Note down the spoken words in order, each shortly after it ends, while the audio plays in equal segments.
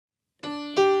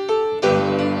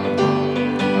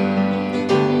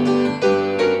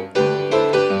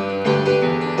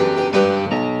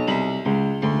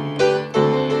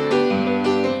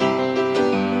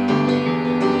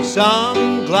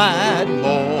some glad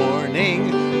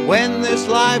morning when this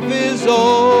life is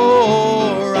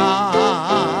o'er,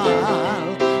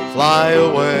 I'll fly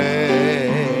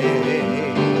away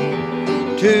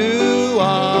to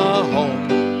a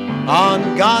home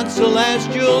on God's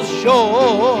celestial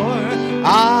shore.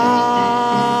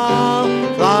 I'll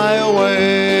fly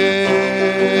away.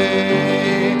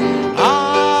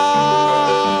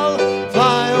 I'll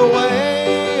fly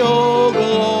away, oh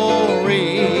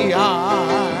glory. I'll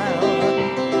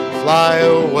fly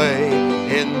away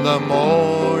in the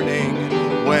morning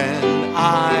when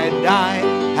I die.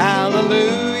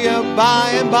 Hallelujah,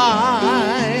 by and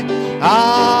by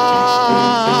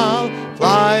I'll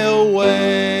fly away.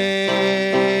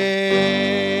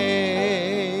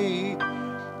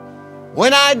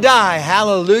 When I die,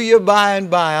 hallelujah, by and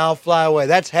by I'll fly away.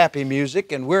 That's happy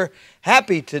music, and we're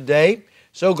happy today.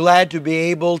 So glad to be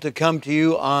able to come to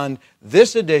you on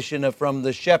this edition of From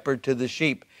the Shepherd to the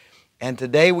Sheep. And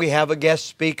today we have a guest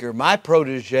speaker, my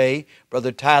protege,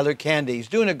 Brother Tyler Candy. He's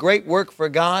doing a great work for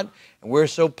God, and we're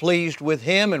so pleased with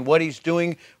him and what he's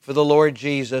doing for the Lord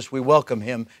Jesus. We welcome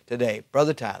him today.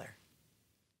 Brother Tyler.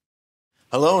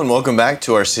 Hello and welcome back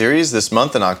to our series this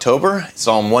month in October,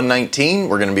 Psalm 119.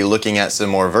 We're going to be looking at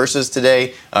some more verses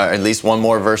today, at least one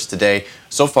more verse today.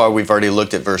 So far we've already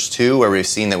looked at verse 2 where we've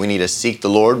seen that we need to seek the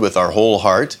Lord with our whole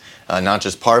heart, not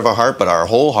just part of our heart, but our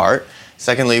whole heart.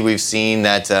 Secondly, we've seen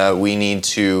that we need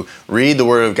to read the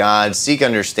Word of God, seek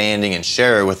understanding, and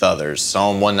share it with others.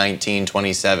 Psalm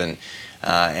 119:27.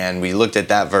 And we looked at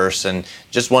that verse, and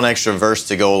just one extra verse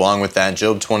to go along with that.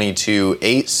 Job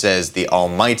 22:8 says, "The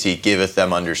Almighty giveth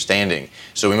them understanding."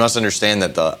 So we must understand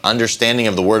that the understanding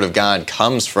of the Word of God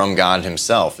comes from God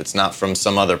Himself. It's not from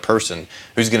some other person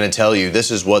who's going to tell you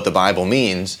this is what the Bible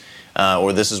means,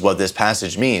 or this is what this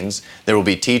passage means. There will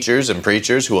be teachers and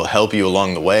preachers who will help you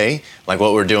along the way, like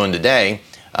what we're doing today,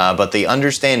 but the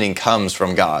understanding comes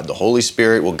from God. The Holy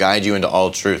Spirit will guide you into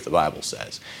all truth, the Bible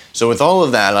says. So with all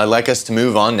of that, I'd like us to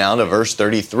move on now to verse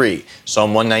 33,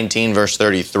 Psalm 119, verse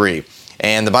 33.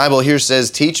 And the Bible here says,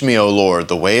 "Teach me, O Lord,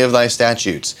 the way of thy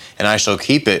statutes, and I shall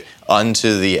keep it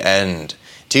unto the end."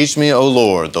 Teach me, O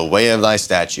Lord, the way of thy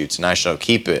statutes, and I shall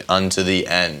keep it unto the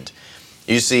end.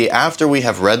 You see, after we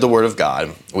have read the Word of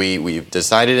God, we've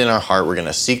decided in our heart we're going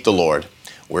to seek the Lord.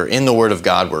 We're in the Word of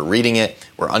God, we're reading it,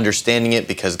 we're understanding it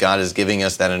because God is giving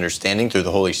us that understanding through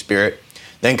the Holy Spirit.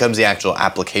 Then comes the actual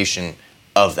application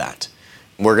of that.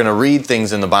 We're going to read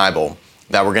things in the Bible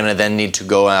that we're going to then need to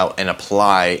go out and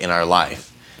apply in our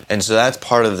life. And so that's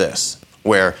part of this,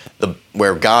 where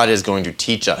God is going to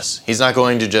teach us. He's not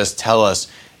going to just tell us,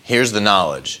 here's the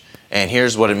knowledge, and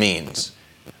here's what it means.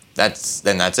 That's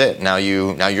it. Now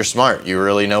you're smart. You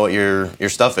really know what your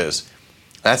stuff is.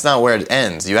 That's not where it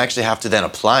ends. You actually have to then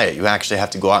apply it. You actually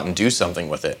have to go out and do something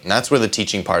with it. And that's where the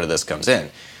teaching part of this comes in.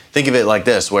 Think of it like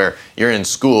this, where you're in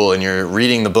school and you're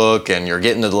reading the book and you're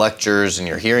getting to the lectures and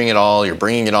you're hearing it all, you're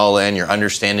bringing it all in, you're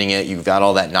understanding it, you've got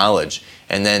all that knowledge,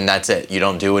 and then that's it. You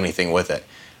don't do anything with it.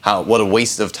 What a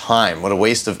waste of time, what a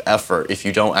waste of effort if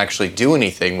you don't actually do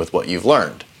anything with what you've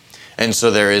learned. And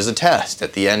so there is a test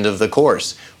at the end of the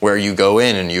course where you go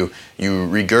in and you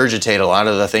regurgitate a lot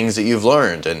of the things that you've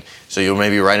learned. And so you'll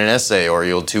maybe write an essay, or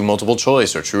you'll do multiple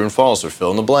choice or true and false or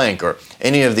fill in the blank or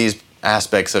any of these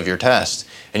aspects of your test.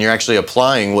 And you're actually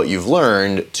applying what you've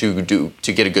learned to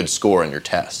get a good score on your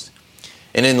test.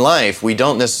 And in life, we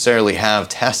don't necessarily have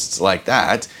tests like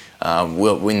that.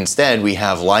 Instead, we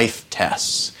have life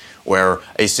tests where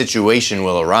a situation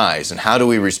will arise. And how do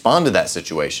we respond to that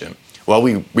situation? Well,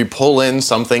 we pull in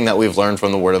something that we've learned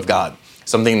from the Word of God,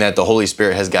 something that the Holy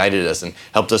Spirit has guided us and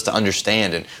helped us to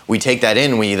understand. And we take that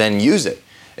in and we then use it.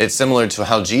 It's similar to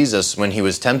how Jesus, when he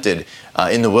was tempted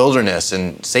in the wilderness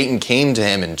and Satan came to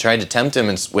him and tried to tempt him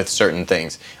with certain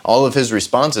things, all of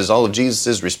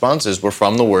Jesus' responses were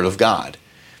from the Word of God.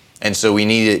 And so we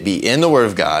need to be in the Word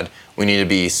of God, we need to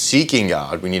be seeking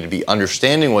God, we need to be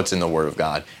understanding what's in the Word of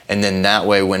God, and then that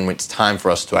way when it's time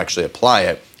for us to actually apply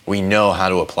it, we know how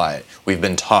to apply it. We've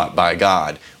been taught by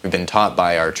God, we've been taught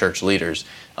by our church leaders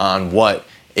on what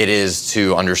it is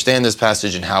to understand this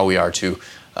passage and how we are to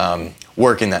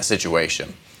work in that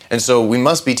situation. And so we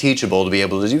must be teachable to be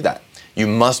able to do that. You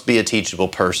must be a teachable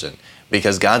person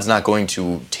because God's not going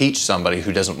to teach somebody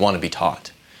who doesn't want to be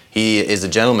taught. He is a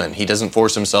gentleman. He doesn't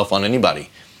force himself on anybody.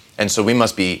 And so we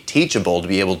must be teachable to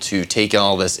be able to take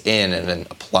all this in and then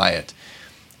apply it.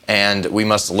 And we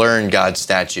must learn God's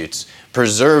statutes.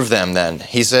 Preserve them then.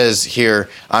 He says here,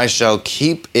 I shall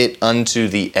keep it unto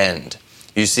the end.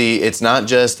 You see, it's not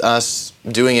just us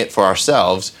doing it for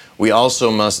ourselves. We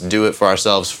also must do it for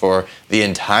ourselves for the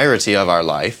entirety of our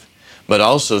life. but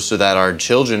also so that our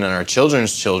children and our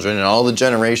children's children and all the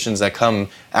generations that come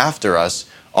after us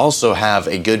also have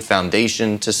a good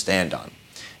foundation to stand on.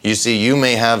 You see, you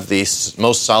may have the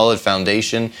most solid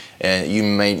foundation, and you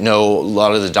may know a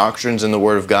lot of the doctrines in the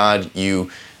Word of God. You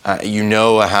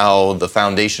know how the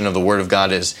foundation of the Word of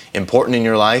God is important in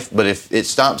your life, but if it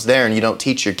stops there and you don't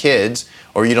teach your kids,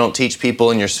 or you don't teach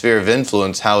people in your sphere of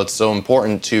influence how it's so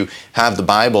important to have the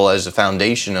Bible as a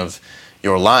foundation of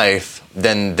your life,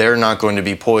 then they're not going to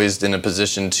be poised in a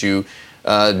position to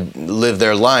live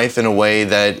their life in a way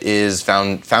that is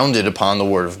founded upon the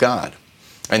Word of God.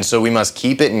 And so we must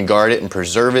keep it and guard it and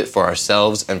preserve it for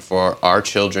ourselves and for our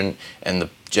children and the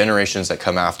generations that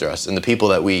come after us and the people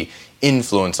that we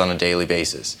influence on a daily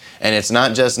basis. And it's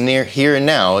not just near here and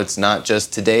now, it's not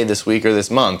just today, this week, or this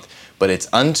month, but it's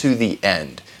unto the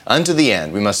end. Unto the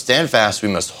end. We must stand fast, we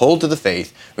must hold to the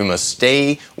faith, we must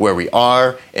stay where we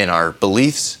are in our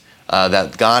beliefs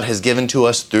that God has given to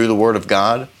us through the Word of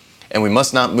God, and we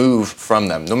must not move from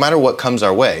them, no matter what comes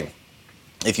our way.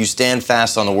 If you stand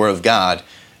fast on the Word of God,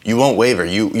 you won't waver.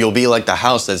 You'll be like the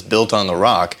house that's built on the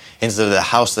rock instead of the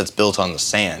house that's built on the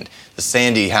sand. The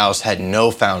sandy house had no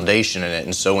foundation in it,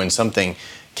 and so when something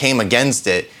came against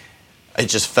it, it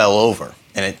just fell over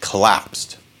and it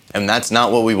collapsed. And that's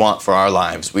not what we want for our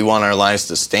lives. We want our lives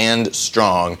to stand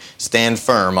strong, stand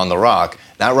firm on the rock.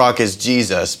 That rock is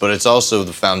Jesus, but it's also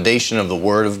the foundation of the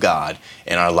Word of God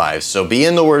in our lives. So be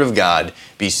in the Word of God,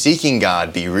 be seeking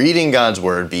God, be reading God's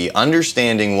Word, be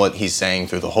understanding what He's saying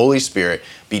through the Holy Spirit,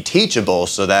 be teachable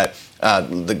so that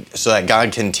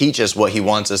God can teach us what He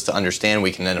wants us to understand.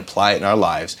 We can then apply it in our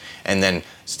lives and then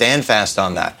stand fast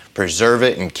on that, preserve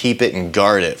it and keep it and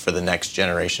guard it for the next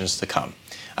generations to come.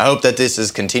 I hope that this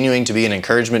is continuing to be an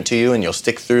encouragement to you and you'll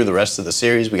stick through the rest of the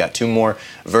series. We got 2 more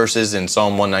verses in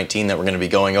Psalm 119 that we're going to be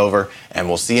going over, and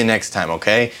we'll see you next time,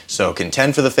 okay? So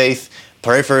contend for the faith,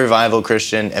 pray for revival,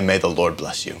 Christian, and may the Lord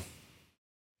bless you.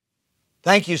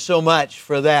 Thank you so much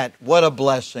for that. What a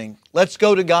blessing. Let's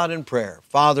go to God in prayer.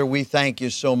 Father, we thank you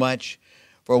so much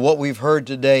for what we've heard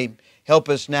today. Help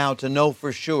us now to know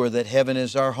for sure that heaven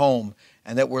is our home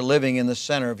and that we're living in the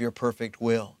center of your perfect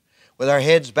will. With our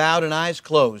heads bowed and eyes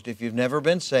closed, if you've never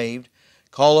been saved,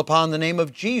 call upon the name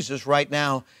of Jesus right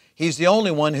now. He's the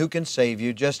only one who can save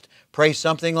you. Just pray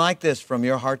something like this from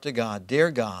your heart to God.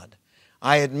 Dear God,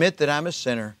 I admit that I'm a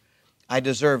sinner. I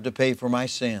deserve to pay for my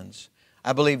sins.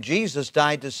 I believe Jesus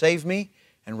died to save me,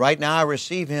 and right now I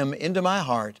receive Him into my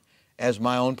heart as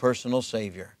my own personal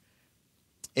Savior.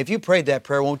 If you prayed that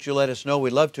prayer, won't you let us know?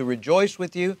 We'd love to rejoice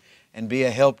with you and be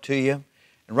a help to you.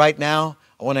 And right now,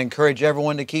 I want to encourage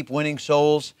everyone to keep winning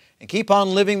souls and keep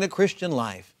on living the Christian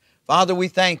life. Father, we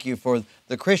thank you for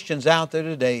the Christians out there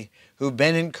today who've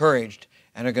been encouraged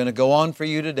and are going to go on for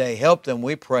you today. Help them,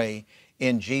 we pray,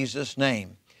 in Jesus'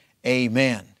 name.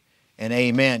 Amen and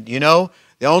amen. You know,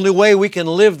 the only way we can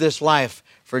live this life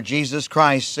for Jesus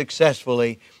Christ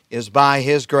successfully is by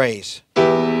His grace.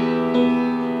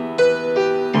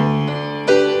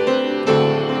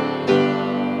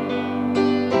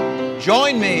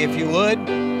 Join me if you would.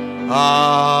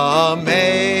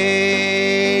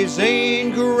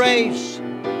 Amazing grace,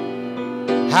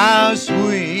 how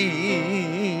sweet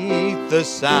the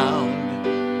sound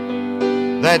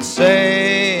that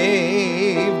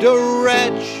saved a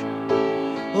wretch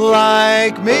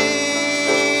like me.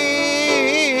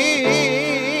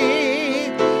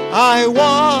 I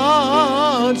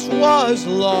once was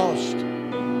lost,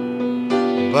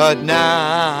 but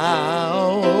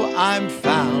now I'm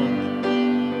found.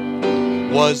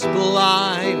 Was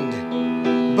blind,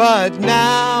 but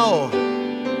now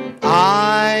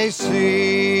I see.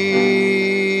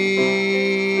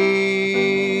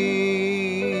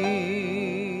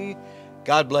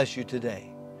 God bless you today.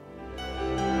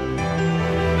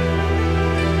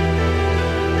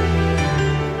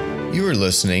 You are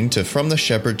listening to From the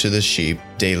Shepherd to the Sheep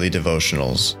Daily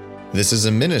Devotionals. This is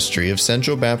a ministry of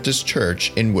Central Baptist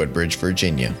Church in Woodbridge,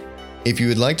 Virginia. If you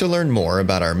would like to learn more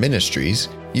about our ministries,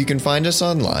 you can find us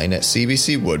online at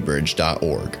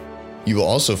cbcwoodbridge.org. You will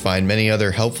also find many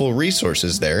other helpful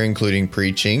resources there, including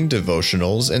preaching,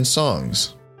 devotionals, and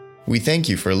songs. We thank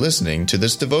you for listening to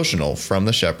this devotional From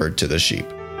the Shepherd to the Sheep.